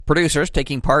Producers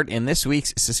taking part in this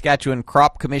week's Saskatchewan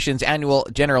Crop Commission's annual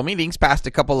general meetings passed a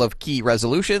couple of key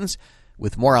resolutions.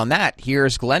 With more on that,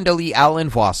 here's Glendalee Allen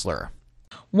Vossler.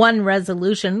 One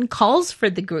resolution calls for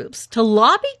the groups to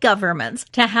lobby governments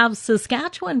to have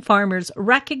Saskatchewan farmers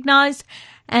recognized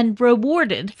and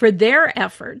rewarded for their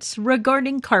efforts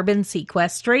regarding carbon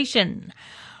sequestration.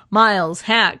 Miles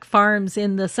Heck farms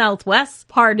in the southwest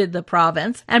part of the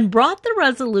province and brought the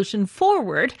resolution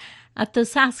forward at the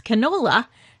Sask Canola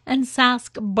and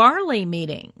Sask Barley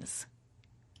meetings.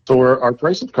 So our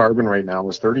price of carbon right now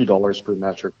is $30 per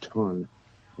metric ton,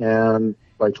 and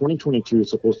by 2022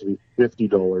 it's supposed to be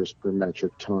 $50 per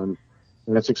metric ton,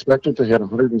 and it's expected to hit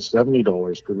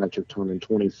 $170 per metric ton in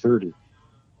 2030.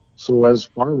 So as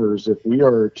farmers, if we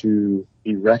are to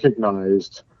be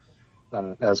recognized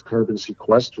as carbon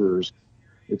sequesters,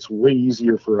 it's way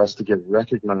easier for us to get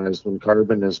recognized when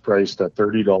carbon is priced at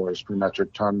 $30 per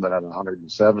metric ton than at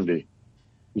 $170,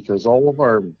 because all of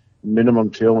our minimum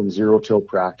till and zero till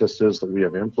practices that we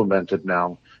have implemented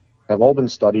now have all been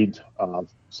studied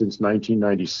since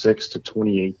 1996 to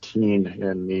 2018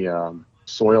 in the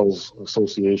Soils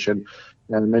Association,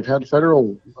 and they've had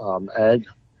federal ag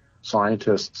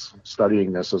scientists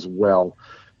studying this as well.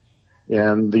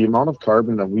 And the amount of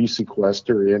carbon that we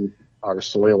sequester in our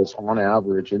soils on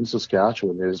average in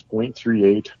Saskatchewan is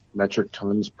 0.38 metric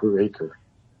tons per acre.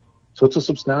 So it's a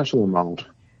substantial amount,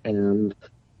 and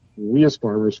we as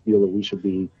farmers feel that we should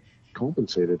be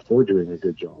compensated for doing a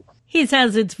good job. He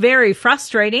says it's very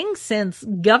frustrating since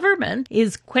government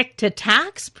is quick to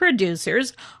tax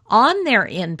producers on their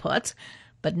inputs,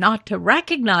 but not to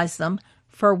recognize them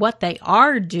for what they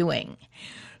are doing.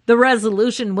 The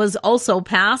resolution was also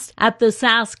passed at the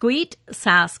Sask Wheat,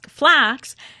 Sask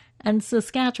Flax, and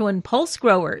Saskatchewan Pulse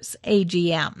Growers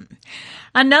AGM.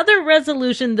 Another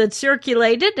resolution that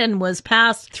circulated and was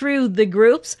passed through the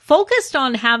groups focused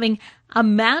on having a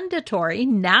mandatory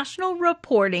national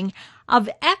reporting of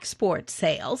export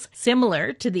sales,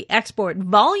 similar to the export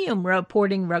volume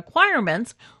reporting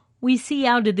requirements we see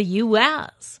out of the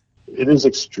U.S. It is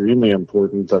extremely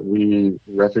important that we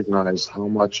recognize how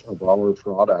much of our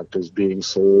product is being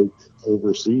sold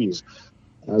overseas.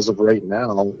 As of right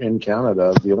now, in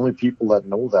Canada, the only people that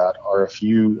know that are a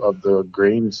few of the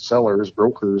grain sellers,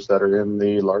 brokers that are in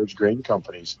the large grain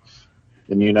companies.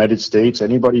 In the United States,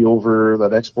 anybody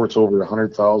that exports over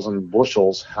 100,000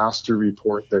 bushels has to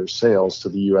report their sales to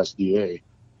the USDA.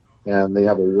 And they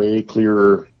have a way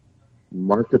clearer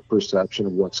market perception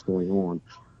of what's going on.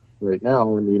 Right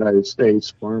now, in the United States,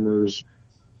 farmers,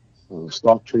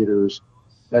 stock traders,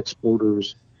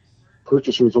 exporters,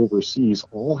 purchasers overseas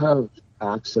all have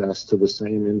access to the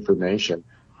same information.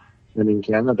 And in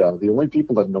Canada, the only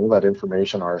people that know that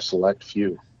information are a select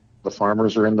few. The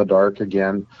farmers are in the dark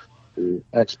again. The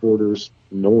exporters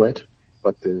know it,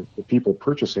 but the people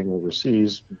purchasing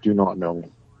overseas do not know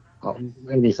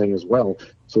anything as well.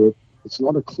 So it's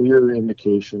not a clear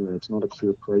indication, and it's not a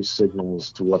clear price signal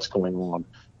as to what's going on.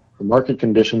 The market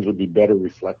conditions would be better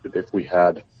reflected if we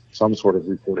had some sort of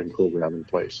reporting program in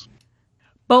place.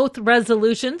 Both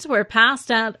resolutions were passed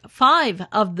at 5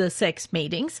 of the 6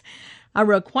 meetings. A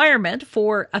requirement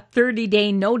for a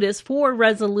 30-day notice for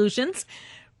resolutions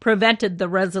prevented the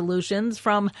resolutions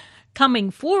from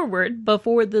coming forward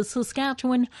before the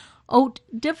Saskatchewan Oat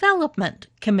Development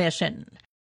Commission.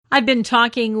 I've been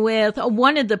talking with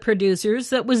one of the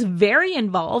producers that was very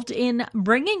involved in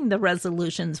bringing the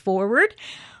resolutions forward,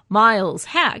 Miles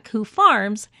Heck, who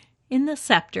farms in the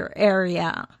Sceptre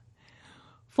area.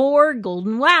 For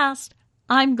Golden West,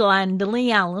 I'm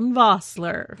Glendalee Allen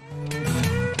Vossler.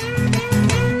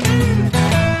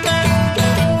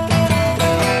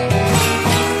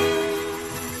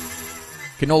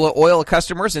 Canola oil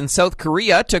customers in South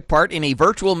Korea took part in a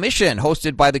virtual mission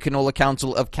hosted by the Canola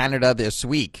Council of Canada this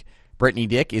week. Brittany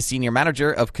Dick is Senior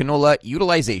Manager of Canola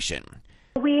Utilization.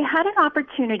 We had an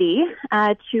opportunity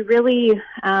to really,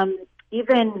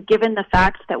 even given the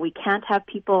fact that we can't have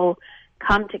people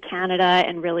come to Canada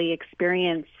and really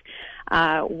experience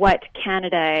what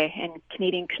Canada and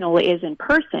Canadian canola is in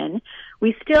person,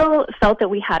 we still felt that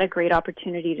we had a great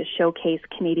opportunity to showcase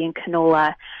Canadian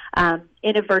canola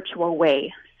in a virtual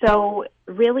way. So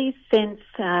really since,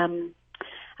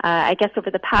 I guess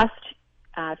over the past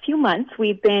few months,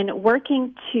 we've been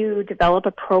working to develop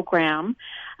a program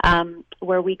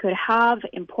where we could have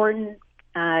important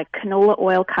canola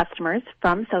oil customers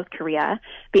from South Korea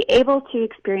be able to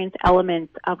experience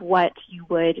elements of what you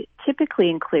would typically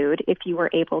include if you were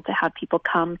able to have people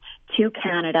come to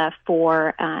Canada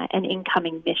for an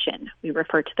incoming mission, we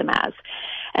refer to them as.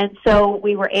 And so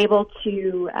we were able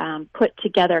to put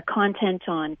together content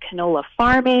on canola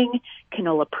farming,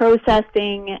 canola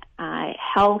processing,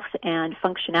 health and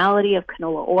functionality of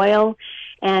canola oil,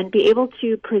 and be able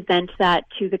to present that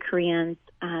to the Koreans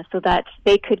so that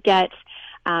they could get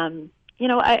a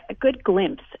good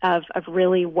glimpse of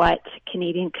really what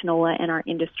Canadian canola and our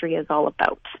industry is all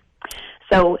about.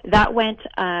 So that went,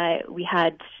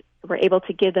 were able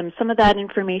to give them some of that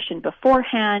information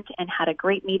beforehand and had a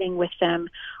great meeting with them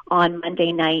on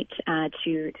Monday night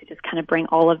to just kind of bring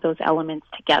all of those elements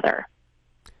together.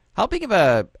 How big of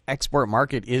a export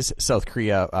market is South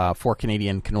Korea for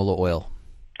Canadian canola oil?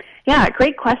 Yeah,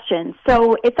 great question.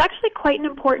 So it's actually quite an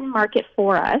important market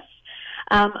for us.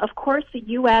 Of course, the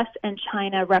U.S. and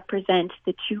China represent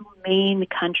the two main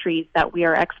countries that we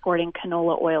are exporting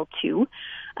canola oil to.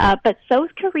 But South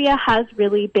Korea has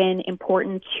really been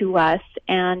important to us,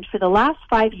 and for the last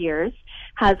 5 years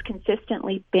has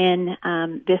consistently been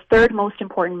the third most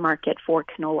important market for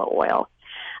canola oil.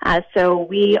 So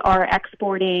we are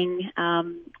exporting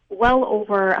well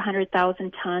over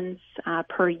 100,000 tons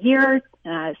per year.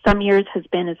 Some years has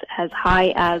been as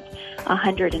high as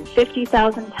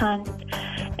 150,000 tons.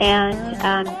 And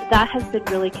that has been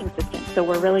really consistent. So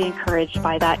we're really encouraged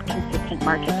by that consistent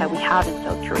market that we have in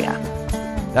South Korea.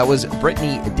 That was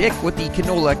Brittany Dick with the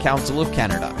Canola Council of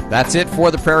Canada. That's it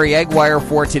for the Prairie Ag Wire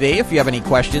for today. If you have any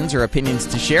questions or opinions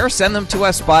to share, send them to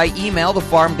us by email,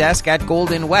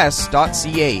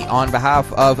 thefarmdesk@goldenwest.ca. On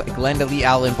behalf of Glenda Lee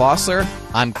Allen Bossler,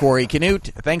 I'm Corey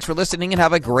Canute. Thanks for listening and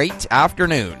have a great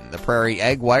afternoon. The Prairie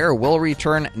Ag Wire will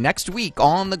return next week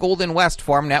on the Golden West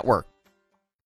Farm Network.